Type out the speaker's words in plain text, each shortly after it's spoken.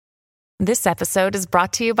This episode is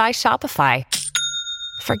brought to you by Shopify.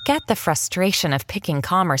 Forget the frustration of picking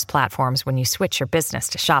commerce platforms when you switch your business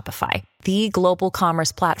to Shopify, the global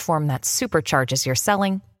commerce platform that supercharges your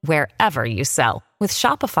selling wherever you sell. With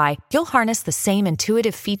Shopify, you'll harness the same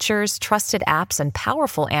intuitive features, trusted apps, and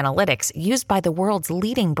powerful analytics used by the world's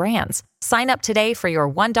leading brands. Sign up today for your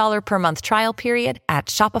 $1 per month trial period at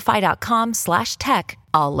shopify.com/tech,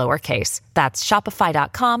 all lowercase. That's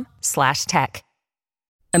shopify.com/tech.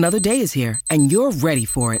 Another day is here, and you're ready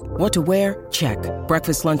for it. What to wear? Check.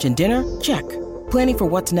 Breakfast, lunch, and dinner? Check. Planning for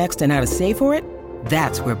what's next and how to save for it?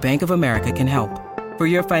 That's where Bank of America can help. For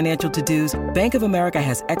your financial to-dos, Bank of America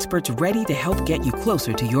has experts ready to help get you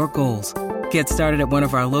closer to your goals. Get started at one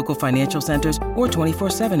of our local financial centers or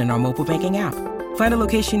 24/7 in our mobile banking app. Find a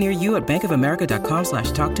location near you at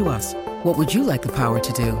bankofamerica.com/talktous. What would you like the power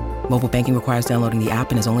to do? Mobile banking requires downloading the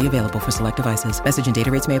app and is only available for select devices. Message and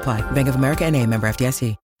data rates may apply. Bank of America N.A., member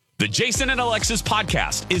FDIC. The Jason and Alexis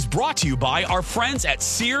podcast is brought to you by our friends at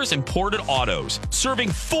Sears Imported Autos,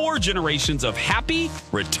 serving 4 generations of happy,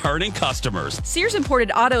 returning customers. Sears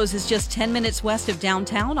Imported Autos is just 10 minutes west of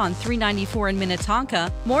downtown on 394 in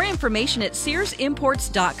Minnetonka. More information at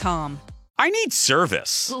SearsImports.com. I need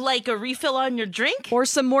service. Like a refill on your drink? Or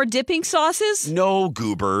some more dipping sauces? No,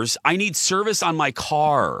 goobers. I need service on my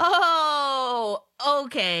car. Oh,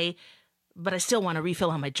 okay. But I still want a refill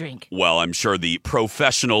on my drink. Well, I'm sure the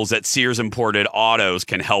professionals at Sears Imported Autos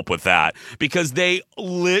can help with that because they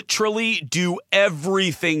literally do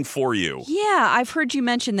everything for you. Yeah, I've heard you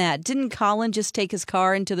mention that. Didn't Colin just take his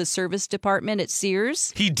car into the service department at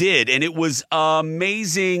Sears? He did, and it was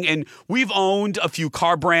amazing. And we've owned a few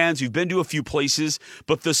car brands. We've been to a few places,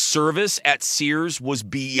 but the service at Sears was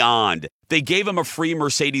beyond. They gave him a free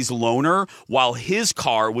Mercedes loaner while his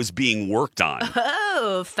car was being worked on.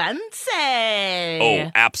 Oh, fancy. Oh,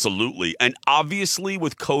 absolutely. And obviously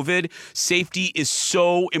with COVID, safety is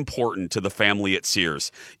so important to the family at Sears.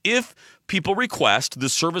 If people request, the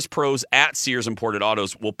service pros at Sears Imported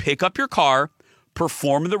Autos will pick up your car,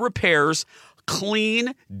 perform the repairs,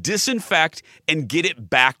 clean, disinfect, and get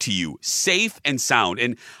it back to you safe and sound.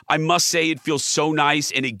 And I must say it feels so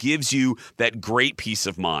nice and it gives you that great peace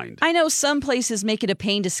of mind. I know some places make it a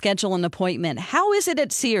pain to schedule an appointment. How is it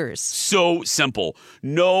at Sears? So simple.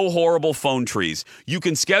 No horrible phone trees. You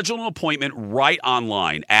can schedule an appointment right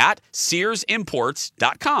online at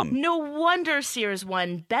SearsImports.com. No wonder Sears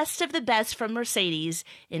won Best of the Best from Mercedes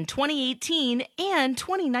in 2018 and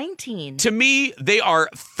 2019. To me, they are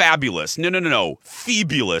fabulous. No.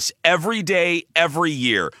 Fabulous. Every day, every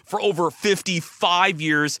year. For over 55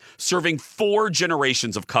 years, serving 4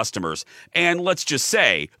 generations of customers. And let's just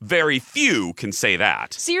say, very few can say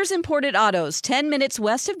that. Sears Imported Autos, 10 minutes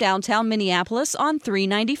west of downtown Minneapolis on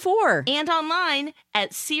 394. And online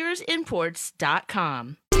at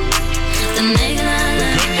SearsImports.com. Good morning,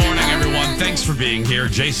 everyone. Thanks for being here.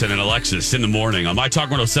 Jason and Alexis in the morning on My Talk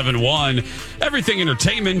 107.1. Everything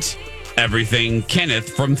Entertainment. Everything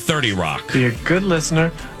Kenneth from 30 Rock. Be a good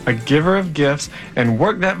listener, a giver of gifts, and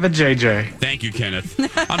work that vajayjay. Thank you, Kenneth.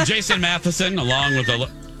 I'm Jason Matheson, along with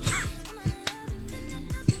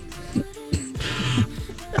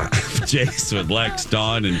Jace with Lex,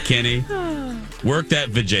 Dawn, and Kenny. Work that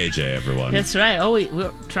vajayjay, everyone. That's right.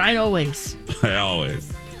 We're trying always.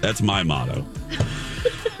 Always. That's my motto.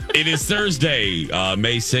 It is Thursday,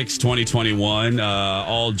 May 6, 2021.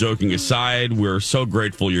 All joking aside, we're so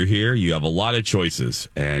grateful you're here. You have a lot of choices.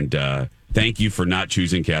 And thank you for not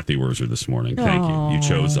choosing Kathy Wurzer this morning. Thank you. You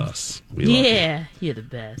chose us. We love you. You're the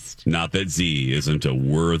best. Not that Z isn't a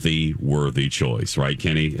worthy choice, right,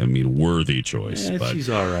 Kenny? I mean, worthy choice. Yeah, but she's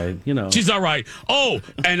all right, She's all right. Oh,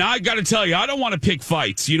 and I got to tell you, I don't want to pick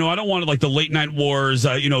fights. I don't want to like the late night wars.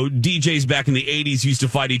 DJs back in the 80s used to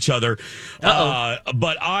fight each other.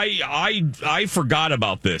 But I forgot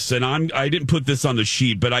about this, and I didn't put this on the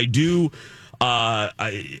sheet, but I do.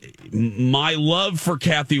 My love for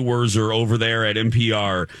Kathy Wurzer over there at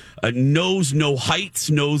NPR knows no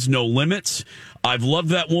heights, knows no limits. I've loved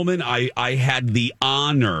that woman. I had the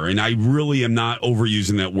honor, and I really am not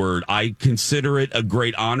overusing that word. I consider it a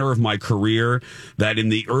great honor of my career that in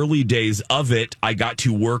the early days of it, I got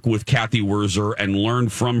to work with Kathy Wurzer and learn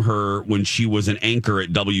from her when she was an anchor at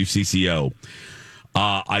WCCO.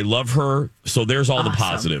 I love her. So there's all the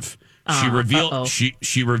positive. She revealed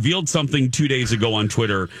she revealed something 2 days ago on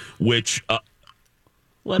Twitter, which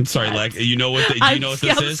I'm sorry, Lex. You know what? Do you know what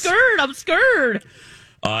this is? I'm scared.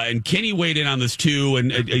 And Kenny weighed in on this too, and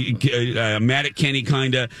mad at Kenny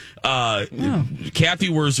kind of. Kathy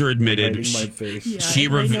Wurzer admitted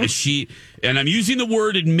she and I'm using the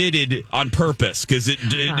word admitted on purpose because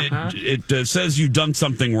it says you've done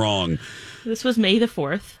something wrong. This was May the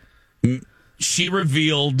 4th. She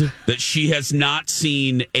revealed that she has not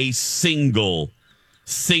seen a single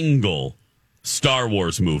Star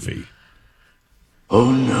Wars movie.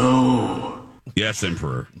 Oh no. Yes,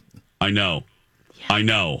 Emperor. I know,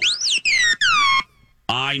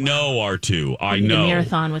 R2. I know.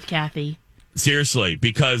 Marathon with Kathy. Seriously,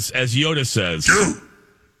 because as Yoda says, Do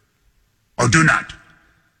or do not.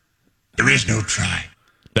 There is no try.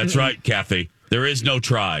 That's right, Kathy. There is no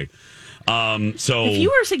try. So if you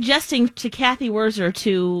were suggesting to Kathy Wurzer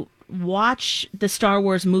to watch the Star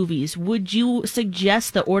Wars movies, would you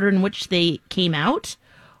suggest the order in which they came out?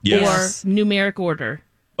 Yes. Or numeric order?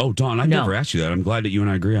 Oh, Dawn, I've never asked you that. I'm glad that you and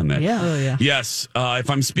I agree on that. Yeah. Oh, yeah. Yes. If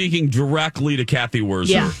I'm speaking directly to Kathy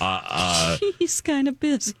Wurzer, She's kind of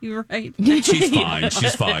busy right she's fine.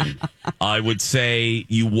 She's fine. I would say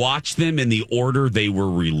you watch them in the order they were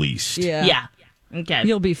released. Yeah. Okay.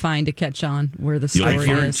 You'll be fine to catch on where the story I is.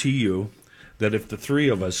 guarantee you that if the three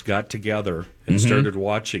of us got together and started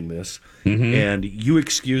watching this, and you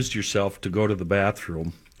excused yourself to go to the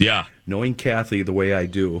bathroom, knowing Kathy the way I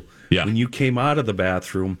do, when you came out of the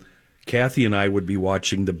bathroom, Kathy and I would be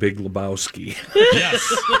watching The Big Lebowski.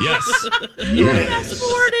 Yes. You fast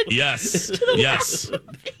forwarded. Yes.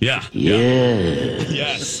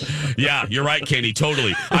 Yeah, you're right, Kenny.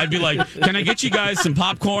 Totally. I'd be like, can I get you guys some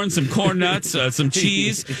popcorn, some corn nuts, some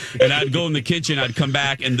cheese? And I'd go in the kitchen. I'd come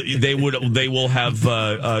back, and they will have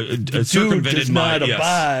circumvented does my not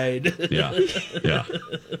abide. Yeah.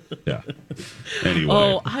 Anyway.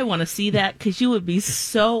 Oh, I want to see that because you would be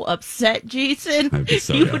so upset, Jason. I'd be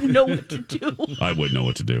so you happy. wouldn't know what to do. I wouldn't know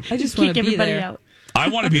what to do. I just Kick want to be everybody there. out. I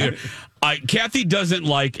want to be there. Kathy doesn't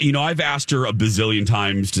like, I've asked her a bazillion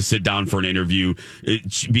times to sit down for an interview,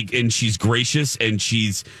 and she's gracious, and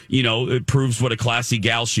she's, it proves what a classy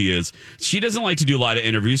gal she is. She doesn't like to do a lot of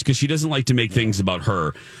interviews because she doesn't like to make things about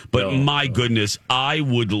her. But my goodness, I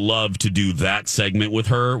would love to do that segment with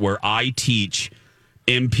her where I teach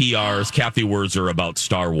NPR's Kathy Wurzer about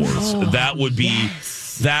Star Wars. That would be...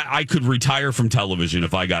 That I could retire from television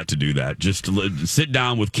if I got to do that. Just to sit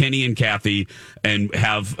down with Kenny and Kathy and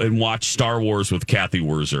watch Star Wars with Kathy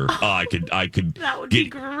Wurzer. I could. That would be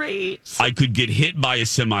great. I could get hit by a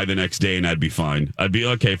semi the next day and I'd be fine. I'd be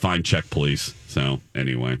okay. Fine, check, please. So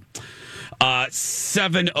anyway,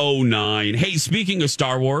 7:09. Hey, speaking of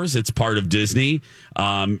Star Wars, it's part of Disney.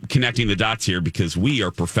 Connecting the dots here because we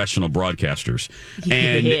are professional broadcasters.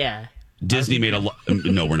 And Disney made a lot.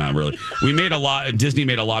 No, we're not really. Disney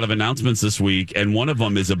made a lot of announcements this week, and one of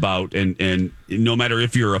them is about, and no matter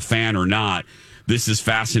if you're a fan or not, this is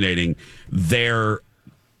fascinating. Their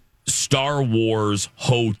Star Wars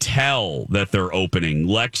hotel that they're opening.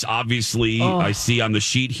 Lex, obviously, I see on the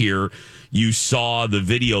sheet here, you saw the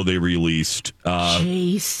video they released.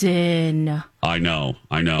 Jason. I know.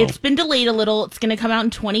 It's been delayed a little. It's going to come out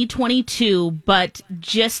in 2022, but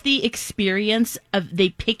just the experience of they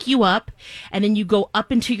pick you up and then you go up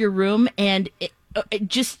into your room and it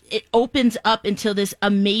opens up into this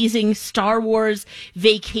amazing Star Wars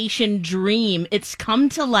vacation dream. It's come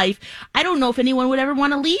to life. I don't know if anyone would ever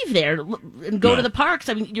want to leave there and go to the parks.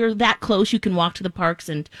 I mean, you're that close. You can walk to the parks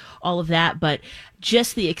and all of that, but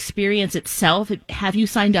just the experience itself. Have you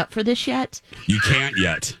signed up for this yet? You can't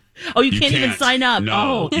yet. Oh, you can't even sign up.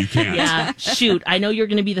 No, you can't. Yeah, shoot. I know you're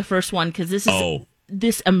going to be the first one because this is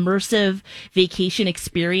this immersive vacation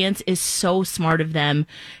experience is so smart of them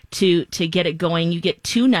to get it going. You get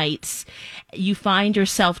 2 nights. You find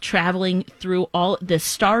yourself traveling through all the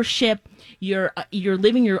starship. You're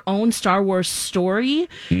living your own Star Wars story.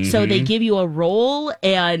 So they give you a role,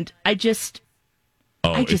 and I just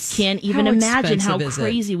can't even imagine how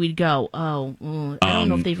crazy we'd go. I don't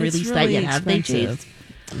know if they've released that yet, have they, Chase?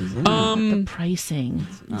 The pricing.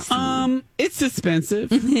 It's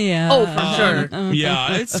expensive. Yeah. Oh, for sure.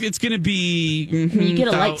 Yeah, it's going to be. You get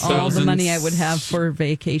a light all the money I would have for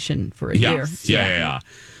vacation for a year. Yeah.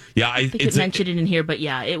 I think it mentioned it in here, but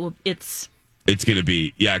yeah, it's going to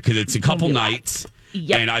be because it's a couple nights.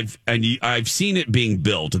 Yep. And I've seen it being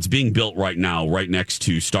built. It's being built right now, right next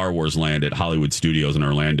to Star Wars Land at Hollywood Studios in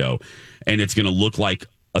Orlando, and it's going to look like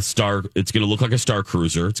a star. It's going to look like a Star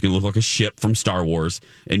Cruiser. It's going to look like a ship from Star Wars,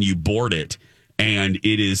 and you board it, and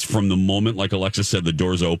it is from the moment, like Alexa said, the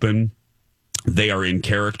doors open. They are in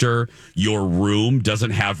character. Your room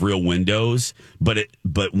doesn't have real windows, but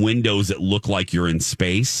windows that look like you're in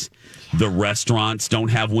space. The restaurants don't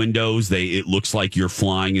have windows. It looks like you're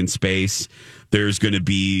flying in space. There's going to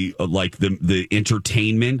be like the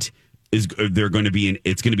entertainment they're going to be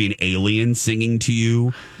it's going to be an alien singing to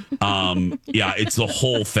you. Yeah, it's the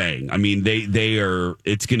whole thing. I mean,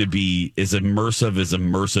 it's going to be as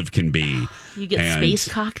immersive can be. You get space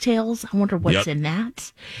cocktails. I wonder what's in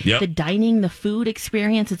that. The dining, the food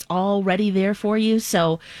experience, it's already there for you.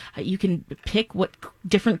 So you can pick what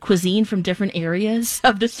different cuisine from different areas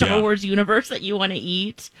of the Star Wars universe that you want to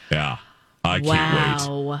eat. Yeah. I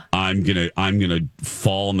can't wait. I'm gonna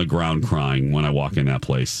fall on the ground crying when I walk in that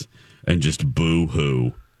place and just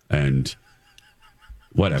boo-hoo and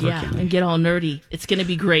whatever. Yeah, and get all nerdy. It's gonna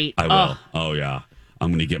be great. I will. Oh yeah. I'm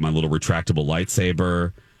gonna get my little retractable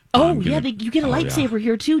lightsaber. You get a lightsaber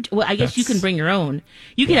here too. Well, I guess you can bring your own.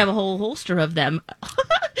 You can have a whole holster of them.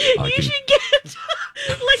 You should get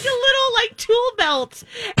like a little tool belt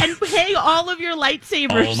and hang all of your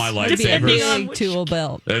lightsabers. All my lightsabers. Big tool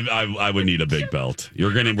belt. I would need a big belt.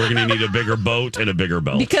 We're gonna need a bigger boat and a bigger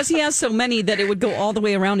belt because he has so many that it would go all the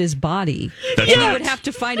way around his body. That's right. He would have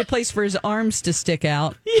to find a place for his arms to stick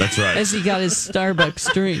out. That's right. As he got his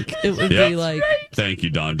Starbucks drink, it would be like. Right. Thank you,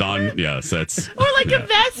 Don. Don, yes, that's. Or like a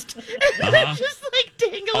vest, just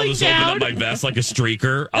dangling I'll just down. open up my vest like a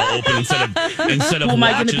streaker. I'll open instead of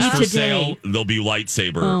watches for sale, there'll be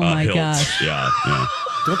lightsaber hilts. Gosh. Yeah.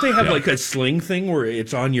 Don't they have a sling thing where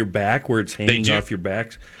it's on your back, where it's hanging off your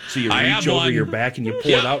back? So you reach over your back and you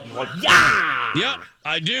pull it out and Yep,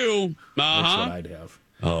 I do. That's what I'd have.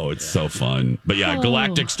 Oh, it's so fun. But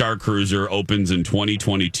Galactic Star Cruiser opens in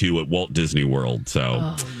 2022 at Walt Disney World.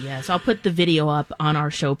 So yes, I'll put the video up on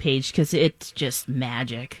our show page because it's just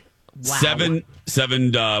magic. Wow.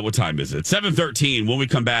 7 what time is it? 7:13 when we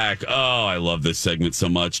come back. Oh, I love this segment so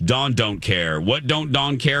much. Dawn don't care. What don't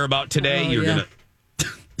Dawn care about today? You're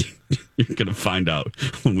gonna find out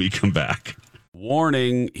when we come back.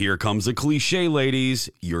 Warning, here comes a cliche, ladies.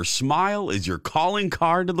 Your smile is your calling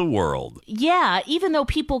card to the world. Yeah, even though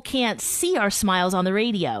people can't see our smiles on the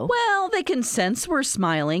radio. Well, they can sense we're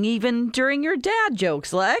smiling even during your dad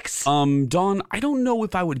jokes, Lex. Dawn, I don't know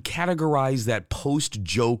if I would categorize that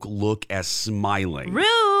post-joke look as smiling.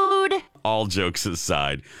 Rude! All jokes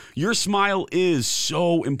aside, your smile is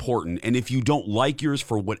so important, and if you don't like yours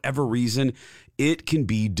for whatever reason, it can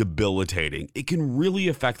be debilitating. It can really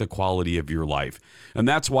affect the quality of your life. And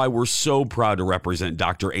that's why we're so proud to represent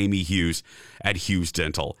Dr. Amy Hughes at Hughes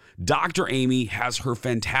Dental. Dr. Amy has her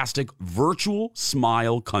fantastic virtual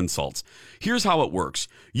smile consults. Here's how it works.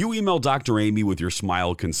 You email Dr. Amy with your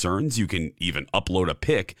smile concerns. You can even upload a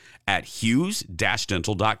pic at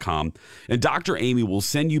hughes-dental.com. And Dr. Amy will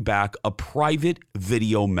send you back a private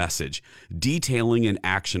video message detailing an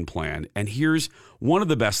action plan. And here's one of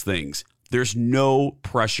the best things. There's no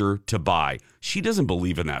pressure to buy. She doesn't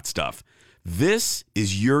believe in that stuff. This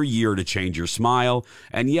is your year to change your smile.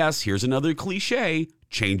 And yes, here's another cliche,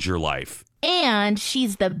 change your life. And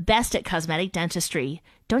she's the best at cosmetic dentistry.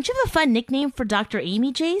 Don't you have a fun nickname for Dr.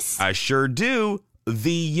 Amy, Jace? I sure do.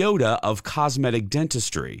 The Yoda of cosmetic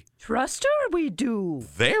dentistry. Trust her, we do.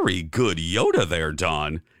 Very good Yoda there,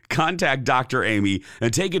 Dawn. Contact Dr. Amy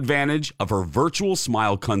and take advantage of her virtual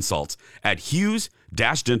smile consults at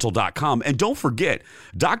hughes-dental.com. And don't forget,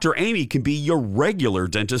 Dr. Amy can be your regular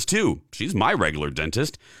dentist too. She's my regular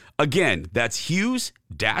dentist. Again, that's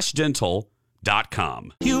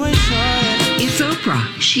hughes-dental.com. It's Oprah.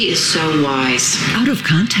 She is so wise. Out of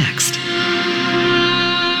context.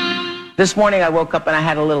 This morning I woke up and I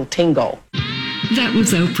had a little tingle. That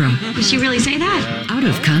was Oprah. Did she really say that? Out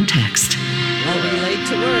of context. I'll be late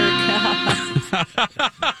to work.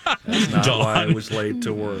 That's not why I was late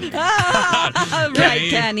to work. Right,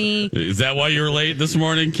 Kenny. Is that why you were late this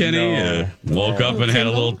morning, Kenny? No. Woke up and had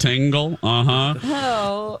a little tingle? Uh-huh.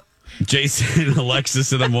 Oh. Jason and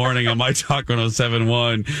Alexis in the morning on My Talk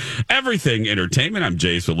 107.1. Everything Entertainment. I'm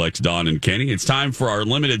Jace with Lex, Dawn, and Kenny. It's time for our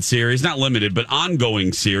limited series. Not limited, but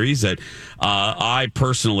ongoing series that I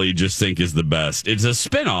personally just think is the best. It's a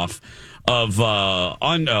spinoff of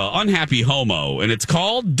Unhappy Homo, and it's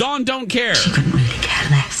called Dawn Don't Care. She couldn't really care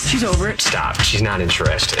less. She's over it. Stop. She's not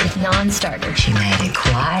interested. Non-starter. She made it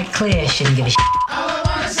quite clear she didn't give a shit. All I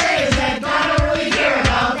want to say is that Dawn don't really care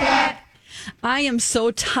about that. I am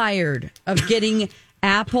so tired of getting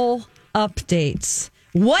Apple updates.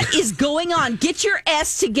 What is going on? Get your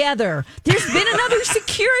S together. There's been another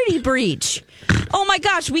security breach. Oh my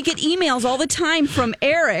gosh, we get emails all the time from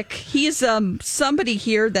Eric. He is somebody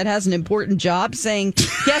here that has an important job saying,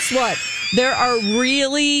 guess what? There are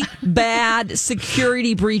really bad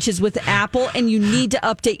security breaches with Apple and you need to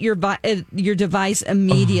update your device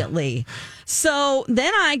immediately. So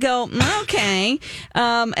then I go, okay.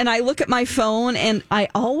 And I look at my phone and I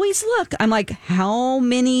always look. I'm like, how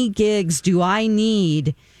many gigs do I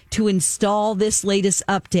need to install this latest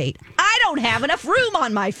update. I don't have enough room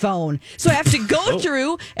on my phone. So I have to go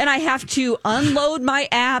through and I have to unload my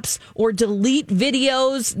apps or delete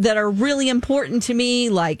videos that are really important to me,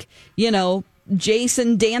 like,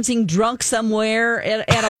 Jason dancing drunk somewhere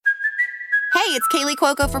at a... Hey, it's Kaylee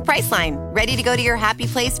Cuoco for Priceline. Ready to go to your happy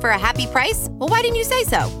place for a happy price? Well, why didn't you say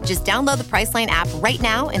so? Just download the Priceline app right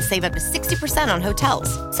now and save up to 60% on hotels.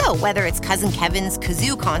 So whether it's Cousin Kevin's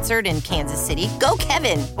Kazoo Concert in Kansas City, go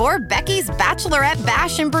Kevin, or Becky's Bachelorette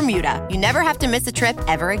Bash in Bermuda, you never have to miss a trip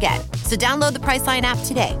ever again. So download the Priceline app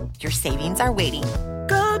today. Your savings are waiting.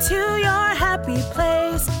 Go to your happy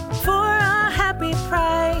place for a happy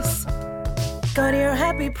price. Go to your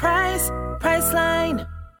happy price, Priceline.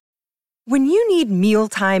 When you need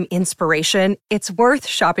mealtime inspiration, it's worth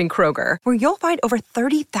shopping Kroger, where you'll find over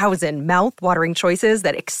 30,000 mouth-watering choices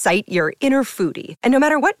that excite your inner foodie. And no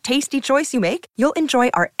matter what tasty choice you make, you'll enjoy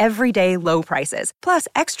our everyday low prices, plus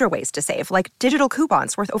extra ways to save, like digital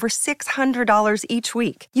coupons worth over $600 each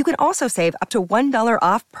week. You can also save up to $1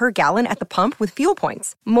 off per gallon at the pump with fuel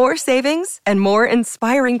points. More savings and more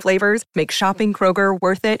inspiring flavors make shopping Kroger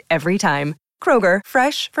worth it every time. Kroger,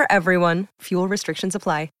 fresh for everyone. Fuel restrictions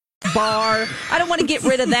apply. Bar. I don't want to get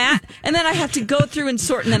rid of that. And then I have to go through and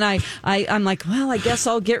sort. And then I'm like, well, I guess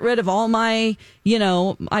I'll get rid of all my,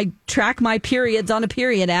 I track my periods on a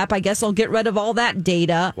period app. I guess I'll get rid of all that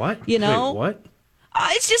data. What? Wait, what?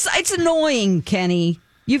 It's annoying, Kenny.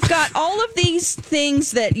 You've got all of these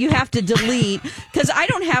things that you have to delete because I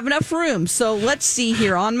don't have enough room. So let's see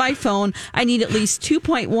here. On my phone, I need at least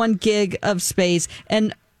 2.1 gig of space.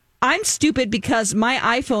 And I'm stupid because my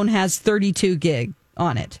iPhone has 32 gig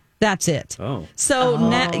on it. That's it. Oh. So,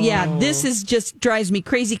 now, this is just drives me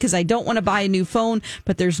crazy because I don't want to buy a new phone,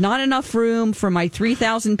 but there's not enough room for my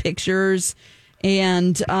 3,000 pictures.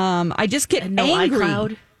 And I just get angry.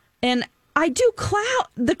 iCloud. And I do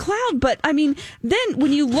the cloud, but I mean, then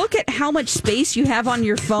when you look at how much space you have on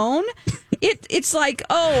your phone, it's like,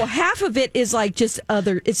 half of it is like just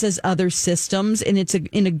other, it says other systems, and it's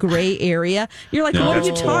in a gray area. You're like, what are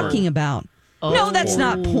you talking about? No, that's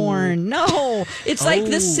not porn. No, it's like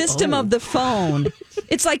the system of the phone.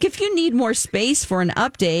 It's like if you need more space for an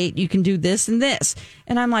update, you can do this and this.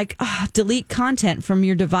 And I'm like, delete content from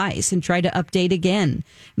your device and try to update again.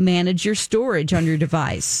 Manage your storage on your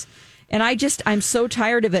device. And I'm so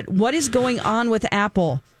tired of it. What is going on with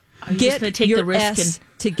Apple? Get your the risk S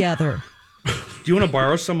together. Do you want to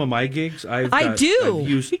borrow some of my gigs? I do.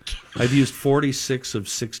 I've used 46 of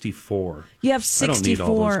 64. You have 64. I don't need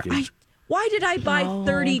all those gigs. Why did I buy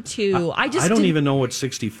 32? I don't even know what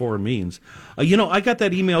 64 means. I got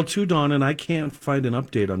that email too, Dawn, and I can't find an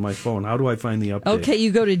update on my phone. How do I find the update? Okay,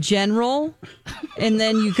 you go to General, and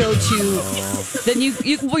then you go to then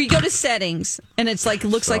you go to Settings, and it's like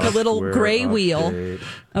looks like a little gray wheel.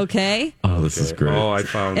 Okay. Oh, this is great. Oh, I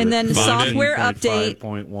found it. And then Found software update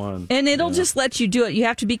 5.1. and it'll just let you do it. You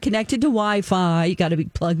have to be connected to Wi-Fi. You got to be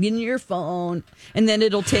plugged in your phone, and then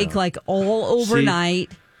it'll take like all overnight.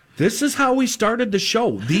 This is how we started the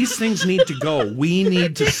show. These things need to go. We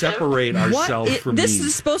need to separate ourselves from this these.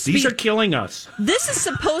 Is supposed to these be, are killing us. This is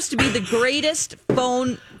supposed to be the greatest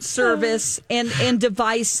phone service and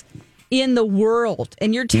device in the world.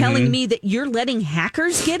 And you're telling me that you're letting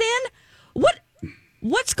hackers get in?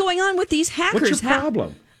 What's going on with these hackers? What's your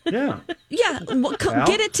problem? Yeah. Yeah.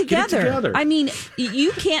 Get it together. I mean,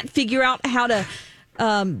 you can't figure out how to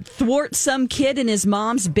thwart some kid in his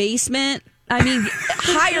mom's basement. I mean,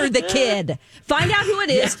 hire the kid. Find out who it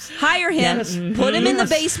is. Hire him. Put him in the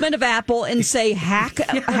basement of Apple and say, hack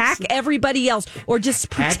everybody else. Or just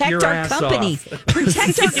protect our company.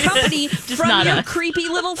 Protect our company from your creepy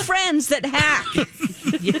little friends that hack.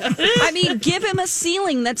 I mean, give him a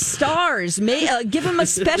ceiling that's stars. Give him a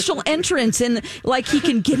special entrance, and like he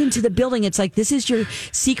can get into the building. It's like, this is your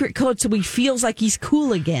secret code, so he feels like he's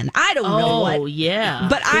cool again. I don't know what. Oh, yeah.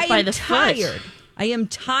 But I am tired. I am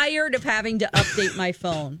tired of having to update my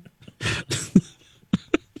phone.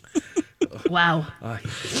 Wow.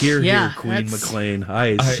 Here, Queen McLean.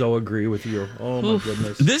 I so agree with you. Oh, my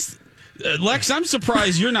goodness. Lex, I'm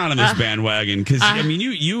surprised you're not on this bandwagon because, I mean,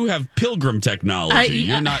 you have pilgrim technology.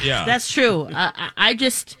 You're not, That's true. I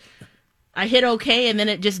hit OK, and then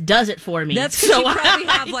it just does it for me. That's because you probably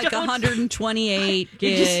have like 128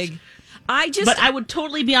 gig. But I would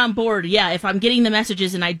totally be on board. Yeah, if I'm getting the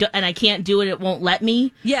messages and I can't do it, it won't let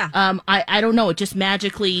me. Yeah. I don't know. It just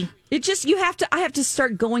magically. I have to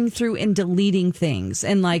start going through and deleting things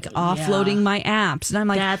and like offloading my apps. And I'm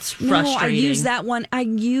like, that's frustrating. No, I use that one. I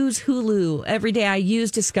use Hulu every day. I use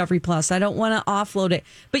Discovery Plus. I don't want to offload it.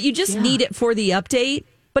 But you just need it for the update.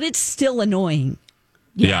 But it's still annoying.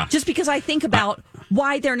 Yeah. Just because I think about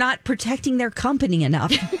why they're not protecting their company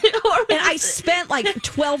enough. And I spent like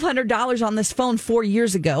 $1,200 on this phone 4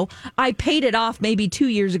 years ago. I paid it off maybe 2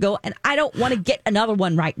 years ago, and I don't want to get another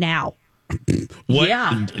one right now. What?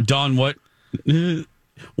 Yeah. Dawn, what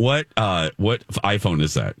iPhone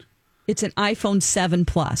is that? It's an iPhone 7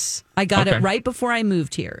 Plus. I got it right before I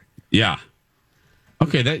moved here. Yeah.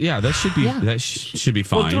 Okay, that should be should be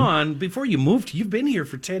fine. Well, Dawn, before you moved, you've been here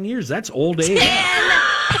for 10 years. That's old age. 10!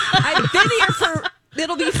 I've been here for,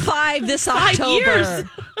 it'll be 5 this October.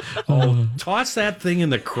 Oh, toss that thing in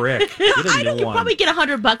the creek. I could probably get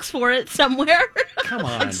 $100 for it somewhere. Come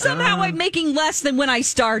on. Somehow I'm making less than when I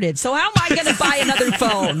started. So how am I going to buy another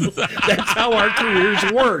phone? That's how our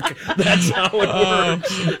careers work. That's how it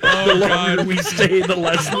works. The longer we stay, the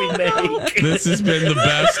less we make. This has been the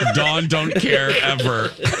best Dawn Don't Care ever.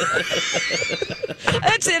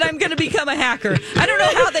 That's it. I'm going to become a hacker. I don't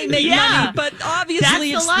know how they make money, but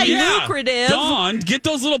obviously it's lucrative. Dawn, get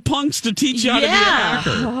those little punks to teach you how to be a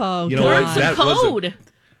hacker. Oh, you know what?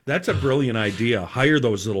 That's a brilliant idea. Hire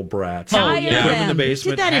those little brats. Hire Put them in the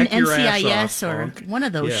basement. Did that in hack your ass NCIS off, or punk. one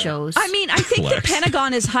of those shows. I mean, I think the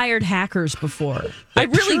Pentagon has hired hackers before. I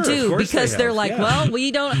really do, because they're like, well,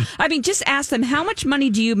 we don't. I mean, just ask them, how much money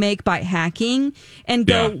do you make by hacking? And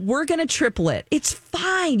go, we're going to triple it. It's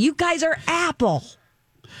fine. You guys are Apple.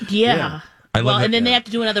 Yeah. And then they have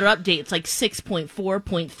to do another update. It's like 6.4,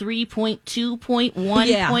 0.3, 0.2,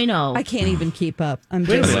 0.1, I can't even keep up. Wait a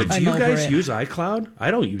minute. Do you guys use iCloud?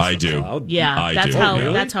 I don't use iCloud. Yeah,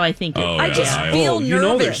 that's how I think it. I just feel nervous. You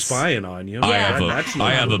know they're spying on you. I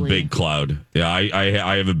have a big cloud. Yeah,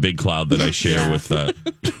 I have a big cloud that I share with that.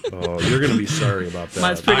 Oh, you're going to be sorry about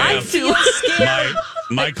that. I feel scared.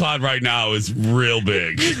 My cloud right now is real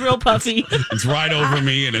big. It's real puffy. It's right over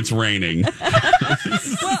me, and it's raining.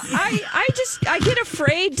 Well, I get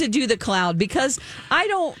afraid to do the cloud because I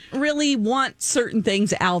don't really want certain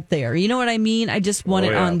things out there. You know what I mean? I just want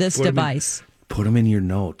it on this device. Put them in your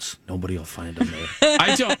notes. Nobody will find them there.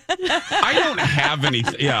 I don't have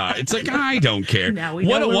anything. Yeah, it's like, I don't care. Now we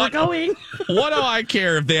know where we're going. What do I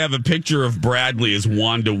care if they have a picture of Bradley as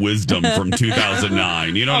Wanda Wisdom from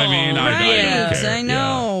 2009? You know what I mean? I don't care. I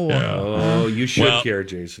know. Yeah. Oh, you should care,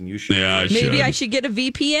 Jason. You should. Yeah, Maybe I should get a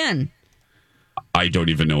VPN. I don't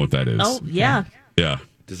even know what that is. Oh, yeah. Yeah.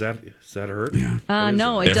 Does that hurt? Yeah.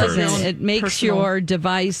 No, it doesn't. It makes your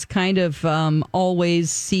device kind of always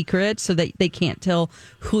secret so that they can't tell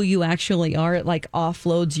who you actually are. It like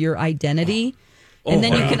offloads your identity. And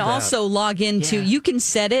then you can also log into, you can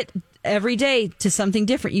set it every day to something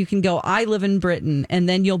different. You can go, I live in Britain, and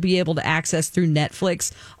then you'll be able to access through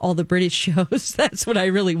Netflix all the British shows. That's what I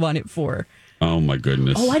really want it for. Oh, my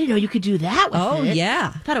goodness. Oh, I didn't know you could do that with it. Oh,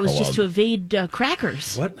 yeah. I thought it was just to evade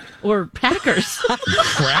crackers. What? Or hackers.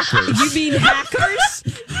 Crackers? You mean hackers?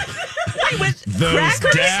 Those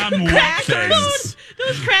damn wheat thins.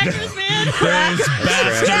 Those crackers, man. Those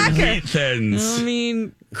bastard wheat thins. I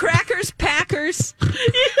mean, crackers, packers,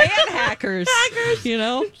 and hackers. Hackers. You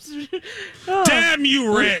know? Damn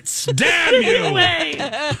you, Ritz. Damn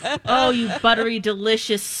you. Oh, you buttery,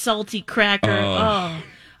 delicious, salty cracker.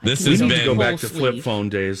 This we has need been to go back to flip phone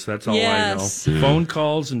days. That's all I know. Phone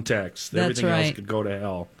calls and texts. Everything else could go to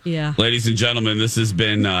hell. Yeah. Ladies and gentlemen, this has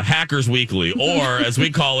been Hackers Weekly, or as we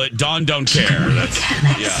call it, Dawn Don't Care.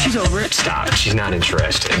 She's over it. Stop. She's not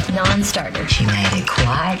interested. Non-starter. She made it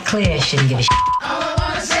quite clear she didn't give a All I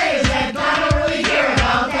want to say is that I don't really care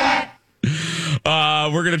about that.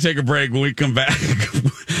 We're going to take a break. When we come back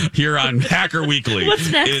here on Hacker Weekly. What's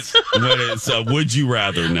next? It's Would You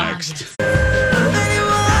Rather next.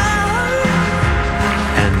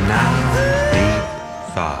 And now, Deep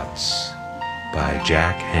Thoughts by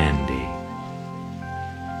Jack Handy.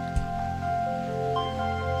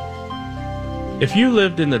 If you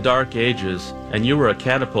lived in the Dark Ages and you were a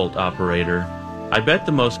catapult operator, I bet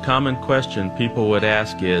the most common question people would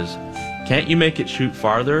ask is, can't you make it shoot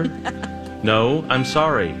farther? No, I'm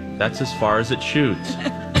sorry. That's as far as it shoots.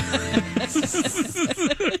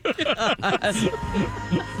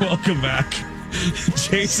 Welcome back.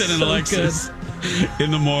 Jason and Alexis in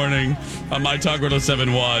the morning on My Talk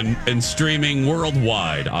 1071 and streaming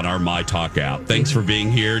worldwide on our My Talk app. Thanks for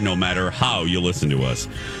being here no matter how you listen to us.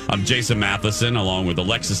 I'm Jason Matheson along with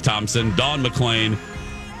Alexis Thompson, Dawn McClain,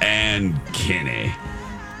 and Kenny.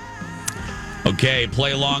 Okay,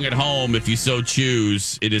 play along at home if you so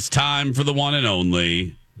choose. It is time for the one and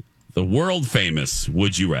only, the world famous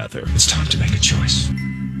Would You Rather. It's time to make a choice.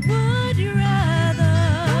 Would you rather?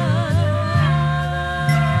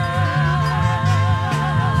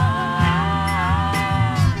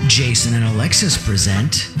 Jason and Alexis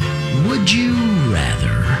present Would You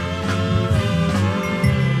Rather?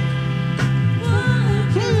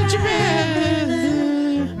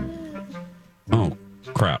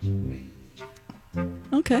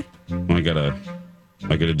 Okay. I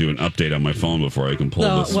gotta do an update on my phone before I can pull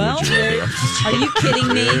this. Well, are you kidding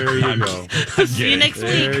me? There you go. See you next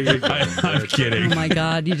week. I'm kidding. Oh my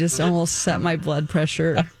God, you just almost set my blood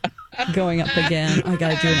pressure going up again. I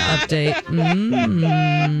gotta do an update.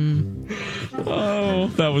 Oh,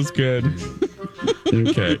 that was good.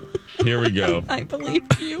 Okay, here we go. I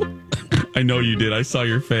believed you. I know you did. I saw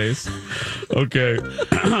your face. Okay.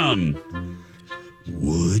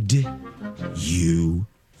 Would you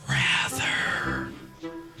rather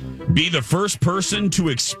be the first person to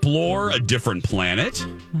explore a different planet?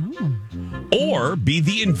 Or be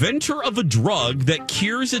the inventor of a drug that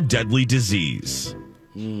cures a deadly disease?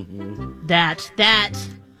 That.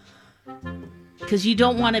 Because you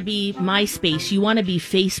don't want to be MySpace. You want to be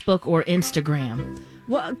Facebook or Instagram.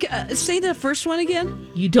 Well, say the first one again.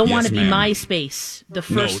 You don't want to be ma'am. MySpace, the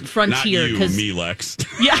first frontier. Not you, me, Lex.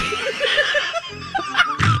 Yeah.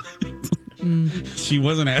 She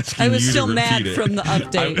wasn't asking. I was you still to mad repeat it. from the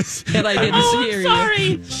update that I didn't hear sorry.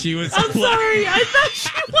 you. She was. I'm sorry. I thought she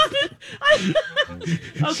wanted.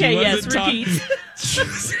 Okay, yes, repeat.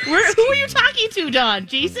 Who are you talking to, Don?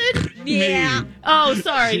 Jason? Yeah. Oh,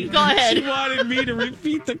 sorry. Go ahead. She wanted me to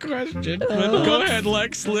repeat the question. But go ahead,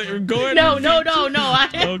 Lex. Go ahead. No.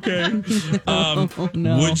 Okay.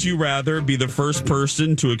 No. Would you rather be the first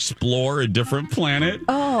person to explore a different planet?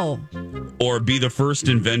 Oh. Or be the first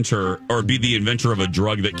inventor, or be the inventor of a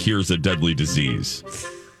drug that cures a deadly disease?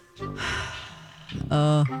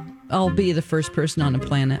 I'll be the first person on the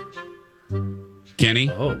planet. Kenny?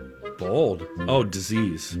 Oh, bold. Oh,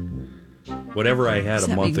 disease. Whatever I had Does a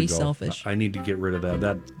that month make me ago, selfish? I need to get rid of that.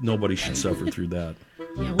 That nobody should suffer through that.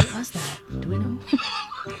 Yeah, what was that? Do we know?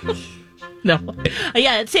 No.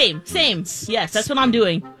 Yeah, same. Yes, that's what I'm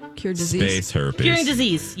doing. Cure disease. Space herpes. Curing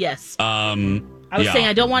disease, yes. I I was saying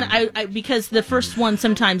I don't want I because the first one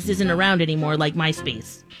sometimes isn't around anymore, like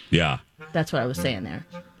MySpace. Yeah. That's what I was saying there.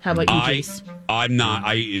 How about you, Jace? I'm not.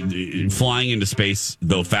 Flying into space,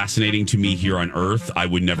 though fascinating to me here on Earth, I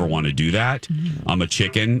would never want to do that. I'm a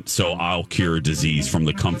chicken, so I'll cure a disease from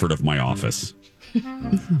the comfort of my office.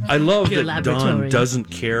 I love Your that Don laboratory. doesn't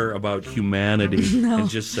care about humanity and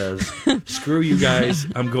just says, "Screw you guys!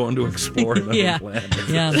 I'm going to explore another Yeah. planet."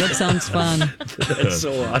 Yeah, that sounds fun. That's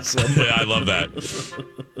so awesome. Yeah, I love that.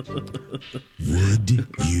 Would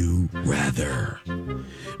you rather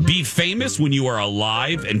be famous when you are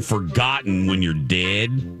alive and forgotten when you're dead?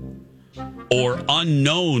 Or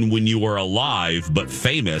unknown when you are alive but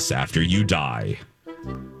famous after you die?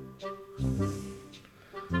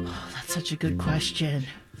 That's such a good question.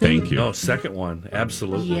 Thank you. No, second one.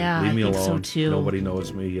 Absolutely. Yeah, Leave me I think alone. so, too. Nobody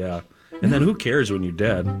knows me. Yeah. And then who cares when you're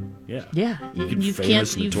dead? Yeah. Yeah, You get you've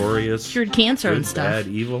famous, you've notorious, cured cancer good, and stuff. bad,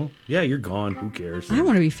 evil. Yeah, you're gone. Who cares? I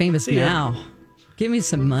want to be famous See ya. now. Give me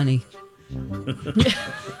some money.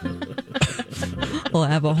 We'll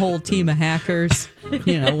have a whole team of hackers.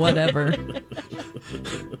 Whatever.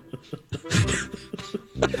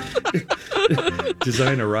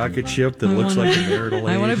 Design a rocket ship that looks like a marital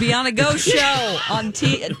I want to aid. be on a ghost show on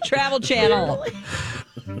Travel Channel.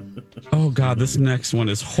 Oh, God, this next one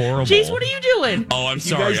is horrible. Jeez, what are you doing? Oh, I'm You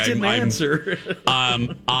sorry. guys didn't answer.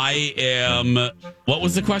 I am. What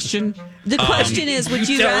was the question? The question is, would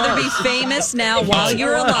you tell rather be us. famous now while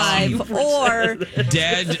you're alive or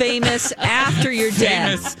Dead. famous after you're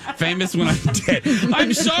dead? Famous when I'm dead.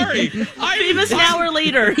 I'm sorry. Famous an hour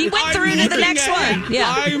later. He went through to the next one.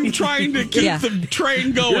 Yeah. I'm trying to keep Yeah. the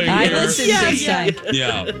train going. I here. listened this time.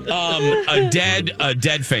 Yeah. A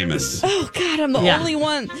dead famous. Oh, God, I'm the only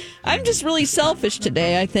one. I'm just really selfish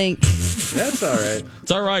today, I think. That's all right.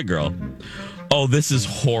 It's all right, girl. Oh, this is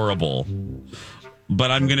horrible. But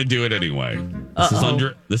I'm going to do it anyway.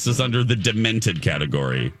 This is under the demented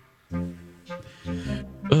category. I'm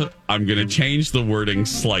going to change the wording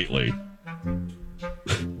slightly.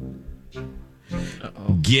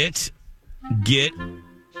 Get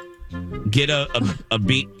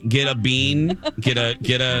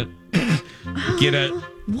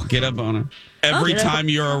a boner. Every time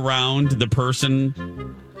you're around the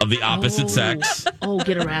person of the opposite sex. Oh,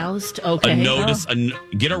 get aroused? Okay.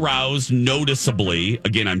 Get aroused noticeably.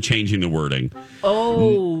 Again, I'm changing the wording.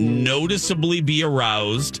 Oh. Noticeably be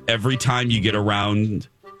aroused every time you get around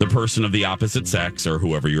the person of the opposite sex or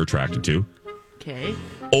whoever you're attracted to. Okay.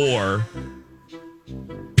 Or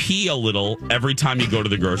pee a little every time you go to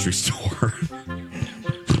the grocery store.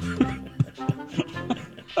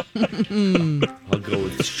 I'll go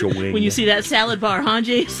with showing. When you see that salad bar, huh,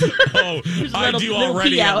 Jace? Oh, I little- do little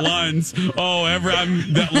already pee at out. Lunds. Oh, that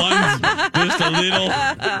Lunds, just a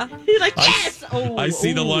little. He's like, yes! I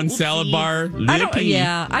see the Lunds salad bar.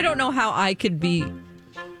 I don't know how I could be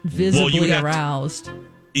visibly Well, you have to- aroused.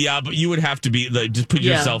 Yeah, but you would have to be just put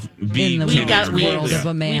yourself in the world of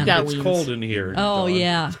a man. It's cold in here. Oh Dawn.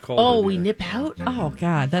 yeah. We nip out. Oh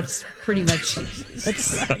God, that's pretty much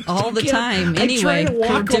all the time. I Anyway, try to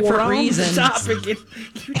walk for different around reasons. the topic and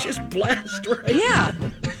you just blast right. Yeah.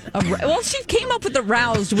 Well, she came up with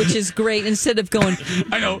aroused, which is great. Instead of going,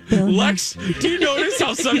 I know, Lex. Do you notice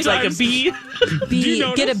how sometimes like a bee?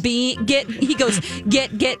 Get a bee. He goes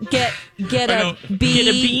get a bee, Get a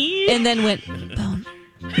bee, and then went bone.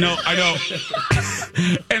 No, I know.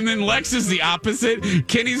 And then Lex is the opposite.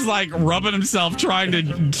 Kenny's like rubbing himself, trying to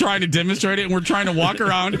demonstrate it, and we're trying to walk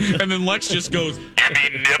around, and then Lex just goes,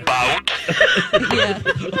 "Any nip out?" Yeah.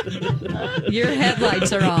 Your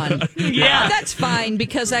headlights are on. Yeah. That's fine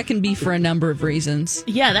because that can be for a number of reasons.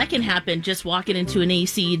 Yeah, that can happen. Just walking into an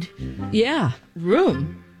AC'd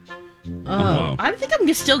room. Oh. I think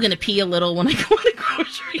I'm still going to pee a little when I go to the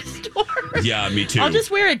grocery store. Yeah, me too. I'll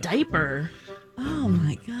just wear a diaper. Oh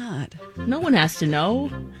my God. No one has to know.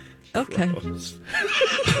 Okay.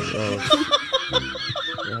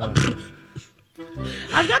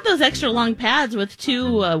 I've got those extra long pads with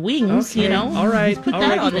two wings, Okay. All right. Put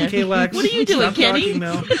that on there. Okay, Lex. What are you doing, Stop Kenny? talking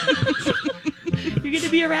now. You're going to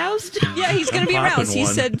be aroused? Yeah, he's going to be popping aroused. He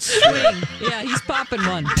one. said swing. Yeah, he's popping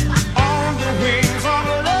one. On the wings of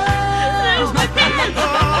love. Look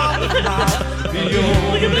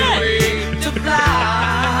at that. To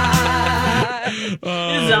fly.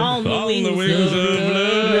 It's on the wings of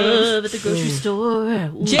love at the grocery store.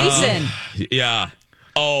 Ooh. Jason. Yeah.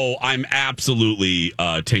 Oh, I'm absolutely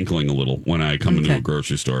tinkling a little when I come into a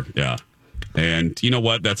grocery store. Yeah. And you know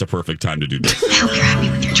what? That's a perfect time to do this. I hope you're happy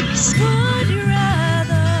with your choice.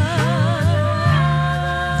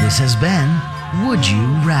 This has been Would You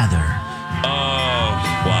Rather? Oh,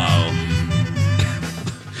 wow.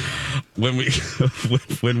 When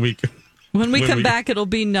we come back, it'll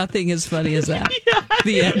be nothing as funny as that.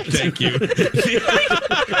 The end. Thank you.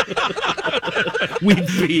 We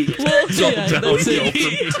peaked. It's all downhill from here.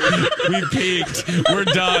 We peaked. We're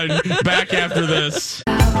done. Back after this.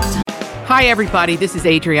 Hi, everybody. This is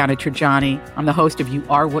Adriana Trajani. I'm the host of You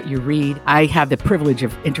Are What You Read. I have the privilege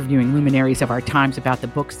of interviewing luminaries of our times about the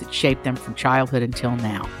books that shaped them from childhood until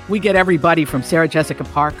now. We get everybody from Sarah Jessica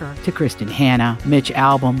Parker to Kristen Hanna, Mitch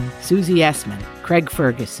Albom, Susie Essman, Craig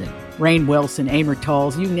Ferguson, Rainn Wilson, Amor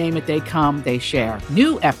Tolls, you name it, they come, they share.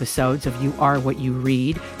 New episodes of You Are What You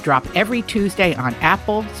Read drop every Tuesday on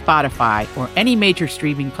Apple, Spotify, or any major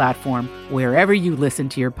streaming platform wherever you listen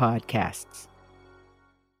to your podcasts.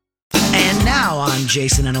 And now on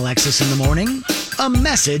Jason and Alexis in the Morning, a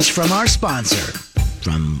message from our sponsor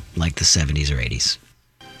from like the 70s or 80s.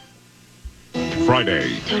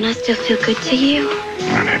 Friday. Don't I still feel good to you?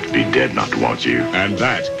 I'd have to be dead not to want you. And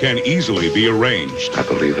that can easily be arranged. I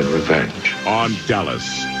believe in revenge. On Dallas.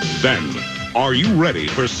 Then, are you ready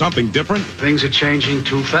for something different? Things are changing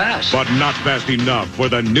too fast. But not fast enough for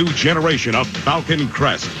the new generation of Falcon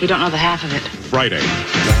Crest. You don't know the half of it. Friday.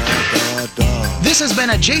 This has been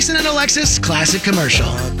a Jason and Alexis classic commercial.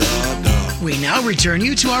 We now return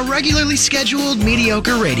you to our regularly scheduled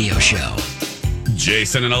mediocre radio show.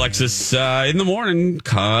 Jason and Alexis in the morning,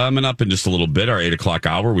 coming up in just a little bit, our 8 o'clock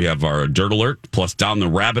hour. We have our Dirt Alert plus Down the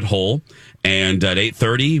Rabbit Hole. And at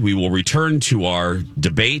 8:30, we will return to our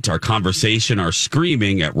debate, our conversation, our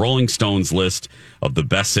screaming at Rolling Stone's list of the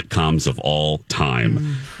best sitcoms of all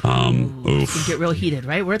time. It's going to get real heated,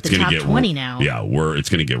 right? We're at the top 20 now. Yeah, it's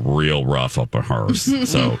going to get real rough up at hers.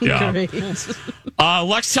 So, yeah.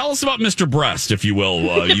 Lex, tell us about Mr. Breast, if you will,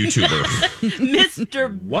 YouTuber.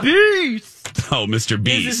 Mr. Beast. Oh, Mr.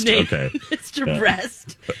 Beast. Is his name. Okay. Mr.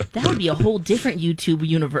 Breast. That would be a whole different YouTube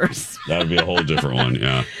universe. That would be a whole different one,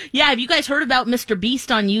 yeah. Yeah, have you guys heard about Mr.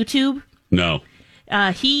 Beast on YouTube? No.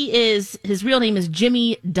 His real name is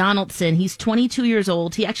Jimmy Donaldson. He's 22 years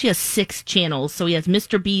old. He actually has 6 channels. So he has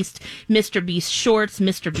Mr. Beast Shorts,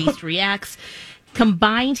 Mr. Beast Reacts.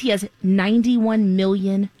 Combined, he has 91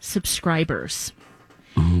 million subscribers.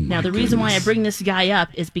 Now, the reason why I bring this guy up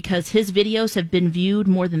is because his videos have been viewed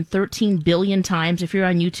more than 13 billion times. If you're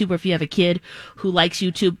on YouTube or if you have a kid who likes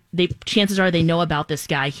YouTube, chances are they know about this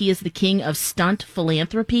guy. He is the king of stunt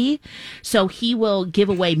philanthropy. So he will give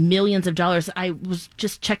away millions of dollars. I was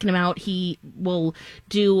just checking him out. He will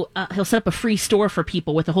he'll set up a free store for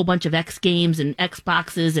people with a whole bunch of X games and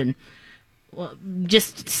Xboxes and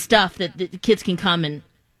just stuff that the kids can come and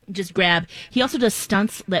just grab. He also does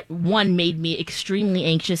stunts that one made me extremely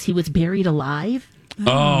anxious. He was buried alive.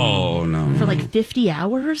 Oh, no. For like 50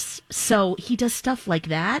 hours. So he does stuff like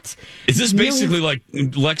that. Is this basically like,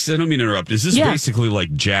 Lex, I don't mean to interrupt. Is this basically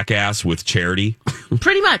like Jackass with charity?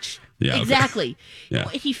 Pretty much. Yeah, okay. Exactly. Yeah.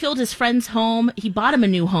 He filled his friend's home. He bought him a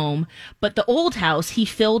new home, but the old house he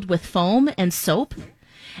filled with foam and soap.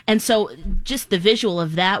 And so just the visual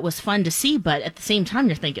of that was fun to see, but at the same time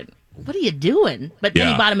you're thinking, what are you doing? But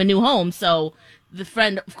then he bought him a new home, so the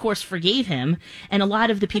friend, of course, forgave him, and a lot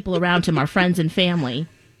of the people around him are friends and family.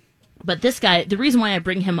 But this guy, the reason why I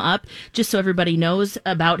bring him up, just so everybody knows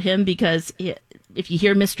about him, because if you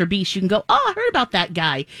hear Mr. Beast, you can go, oh, I heard about that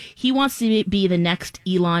guy. He wants to be the next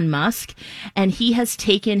Elon Musk, and he has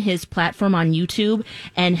taken his platform on YouTube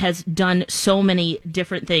and has done so many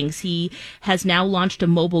different things. He has now launched a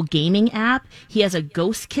mobile gaming app. He has a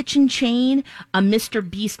ghost kitchen chain, a Mr.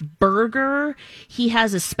 Beast burger. He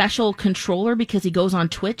has a special controller because he goes on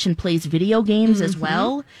Twitch and plays video games as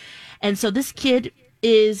well. And so this kid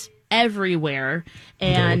is everywhere.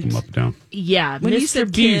 And look him up now. Yeah, When Mr. you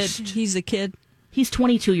said Beast. kid, he's a kid. He's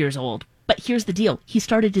 22 years old. But here's the deal. He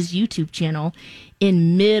started his YouTube channel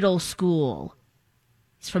in middle school.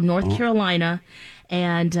 He's from North Carolina.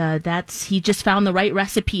 And he just found the right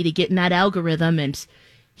recipe to get in that algorithm. And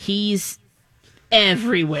he's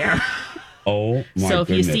everywhere. Oh, my So if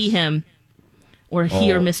goodness. you see him or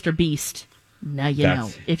hear Mr. Beast, now you know,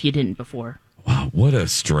 if you didn't before. Wow, what a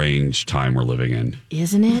strange time we're living in.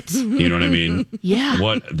 Isn't it? You know what I mean? Yeah.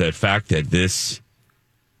 What the fact that this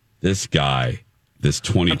guy, this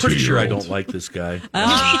 22-year-old. I'm pretty sure I don't like this guy.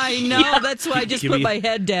 I know. That's why I just put my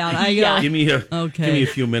head down. Give me a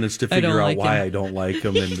few minutes to figure out why I don't like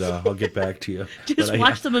him, and I'll get back to you. Just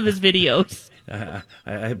watch some of his videos.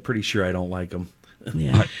 I'm pretty sure I don't like him.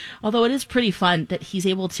 Yeah. Although it is pretty fun that he's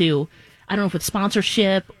able to, I don't know if it's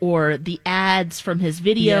sponsorship or the ads from his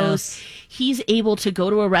videos, he's able to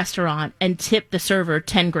go to a restaurant and tip the server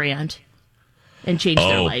 $10,000 and change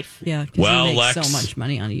their life. Yeah, because he makes so much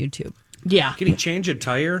money on YouTube. Yeah. Can he change a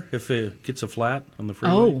tire if it gets a flat on the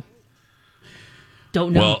freeway? Oh.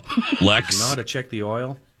 Don't know. Well, Lex. You know how to check the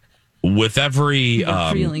oil? With every...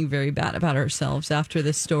 We're feeling very bad about ourselves after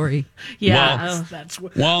this story. Yeah.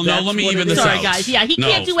 Let me even this out. Sorry, guys. Yeah, he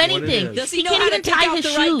can't do anything. Does he He know can't how even to pick tie out his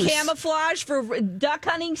the shoes. right camouflage for duck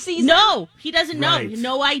hunting season? No, he doesn't know. Right.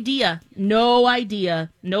 No idea. No idea.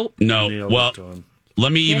 Nope. No, well,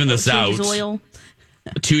 let me even this out. Change his oil.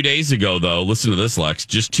 2 days ago, though, listen to this, Lex.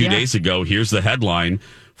 Just 2 days ago, here's the headline.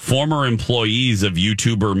 Former employees of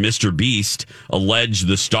YouTuber Mr. Beast allege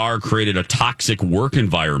the star created a toxic work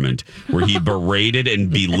environment where he berated and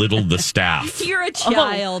belittled the staff. You're a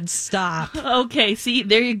child. Stop. Okay, see,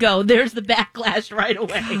 there you go. There's the backlash right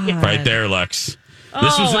away. Right there, Lex.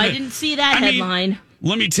 I didn't see that headline.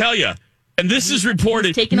 Let me tell you. And this is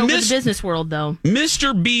reported. Taking over the business world, though.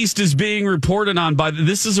 Mr. Beast is being reported on by.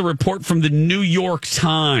 This is a report from the New York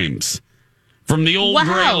Times. From the old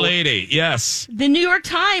gray lady. Yes. The New York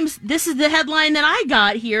Times, this is the headline that I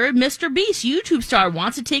got here. Mr. Beast, YouTube star,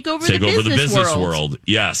 wants to take over the business world.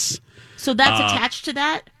 Yes. So that's attached to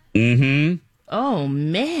that? Mm-hmm. Oh,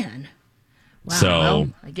 man. Wow. So, well,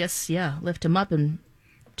 I guess, lift him up and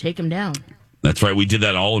take him down. That's right. We did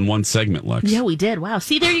that all in one segment, Lex. Yeah, we did. Wow.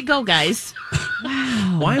 See, there you go, guys.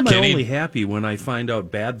 Wow. Why am I only happy when I find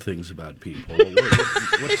out bad things about people?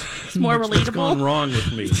 It's more relatable. What's going wrong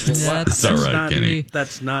with me? That's all right, Kenny.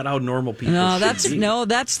 That's not how normal people should be.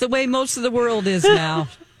 That's the way most of the world is now.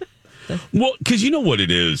 Well, because you know what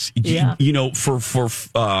it is. Yeah. You know,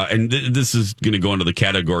 this is going to go into the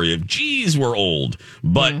category of, geez, we're old.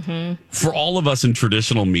 But for all of us in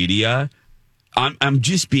traditional media, I'm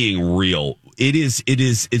just being real. It's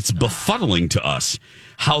befuddling to us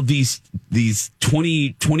how these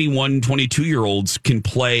 20, 21, 22-year-olds can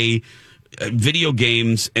play video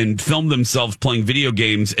games and film themselves playing video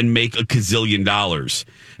games and make a gazillion dollars.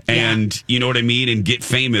 And you know what I mean? And get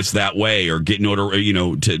famous that way, or get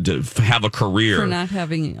to have a career. For not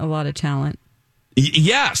having a lot of talent.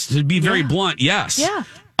 Yes, to be very blunt, yes. Yeah.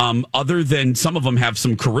 Other than some of them have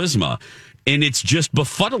some charisma. And it's just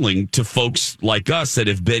befuddling to folks like us that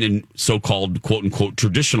have been in so-called quote-unquote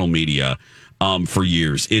traditional media for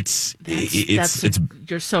years.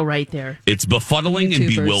 You're so right there. It's befuddling and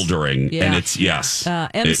bewildering. Yeah. And it's, yes.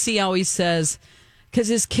 MC always says, because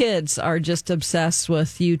his kids are just obsessed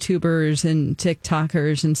with YouTubers and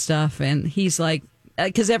TikTokers and stuff. And he's like,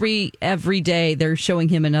 because every day they're showing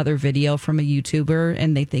him another video from a YouTuber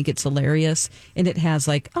and they think it's hilarious. And it has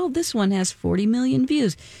like, oh, this one has 40 million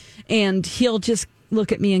views. And he'll just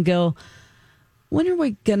look at me and go, when are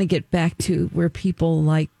we going to get back to where people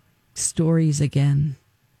like stories again?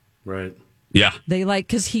 Right. Yeah. They like,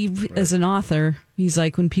 because he, as an author, he's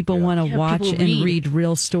like, when people want to watch and read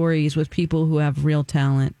real stories with people who have real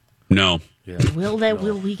talent. No. Yeah. Will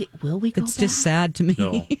we go It's just sad to me.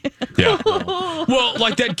 No. Yeah. Well,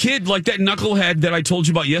 like that kid, like that knucklehead that I told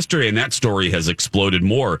you about yesterday, and that story has exploded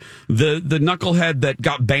more. The knucklehead that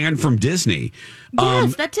got banned from Disney.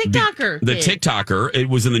 Yes, that TikToker. The TikToker. It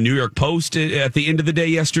was in the New York Post at the end of the day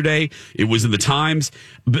yesterday. It was in the Times.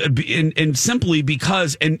 And simply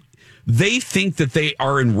because... they think that they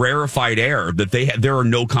are in rarefied air, that there are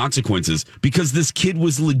no consequences, because this kid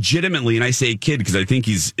was legitimately, and I say kid because I think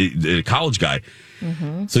he's a college guy.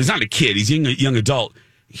 Mm-hmm. So he's not a kid. He's a young adult.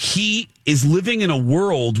 He is living in a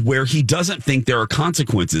world where he doesn't think there are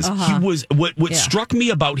consequences. Uh-huh. He was what struck me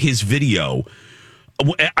about his video.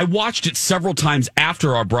 I watched it several times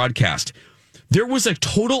after our broadcast. There was a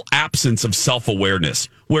total absence of self-awareness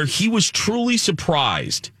where he was truly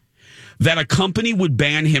surprised that a company would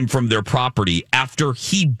ban him from their property after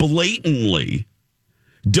he blatantly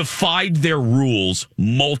defied their rules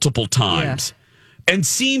multiple times. And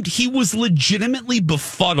he was legitimately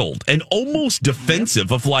befuddled and almost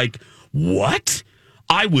defensive of like, what?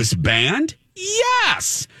 I was banned?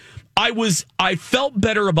 Yes. I felt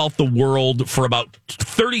better about the world for about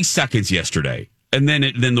 30 seconds yesterday. And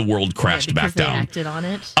then the world crashed back down. Acted on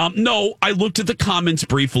it? No, I looked at the comments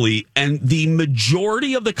briefly, and the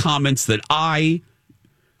majority of the comments that I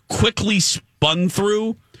quickly spun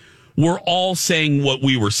through were all saying what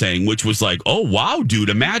we were saying, which was like, oh, wow, dude,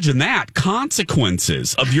 imagine that.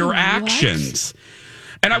 Consequences of your actions.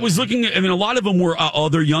 And I was looking at, a lot of them were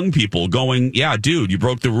other young people going, yeah, dude, you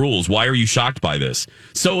broke the rules. Why are you shocked by this?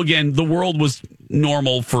 So, again, the world was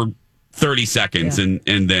normal for 30 seconds, and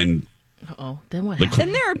then... Then what happened?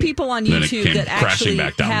 And there are people on YouTube that actually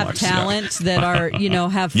have talent that are,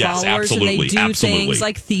 have followers, and they do things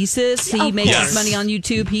like Thesis. He makes his money on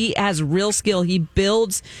YouTube. He has real skill. He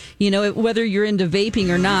builds, whether you're into vaping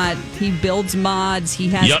or not, he builds mods. He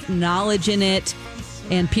has knowledge in it.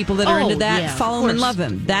 And people that are into that follow him and love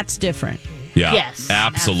him. That's different. Yeah. Yes.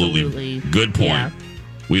 Absolutely. Good point. Yeah.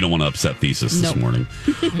 We don't want to upset Thesis this morning.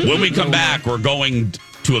 When we come back, we're going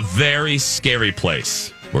to a very scary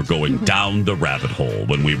place. We're going down the rabbit hole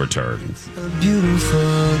when we return. A beautiful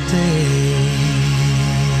day.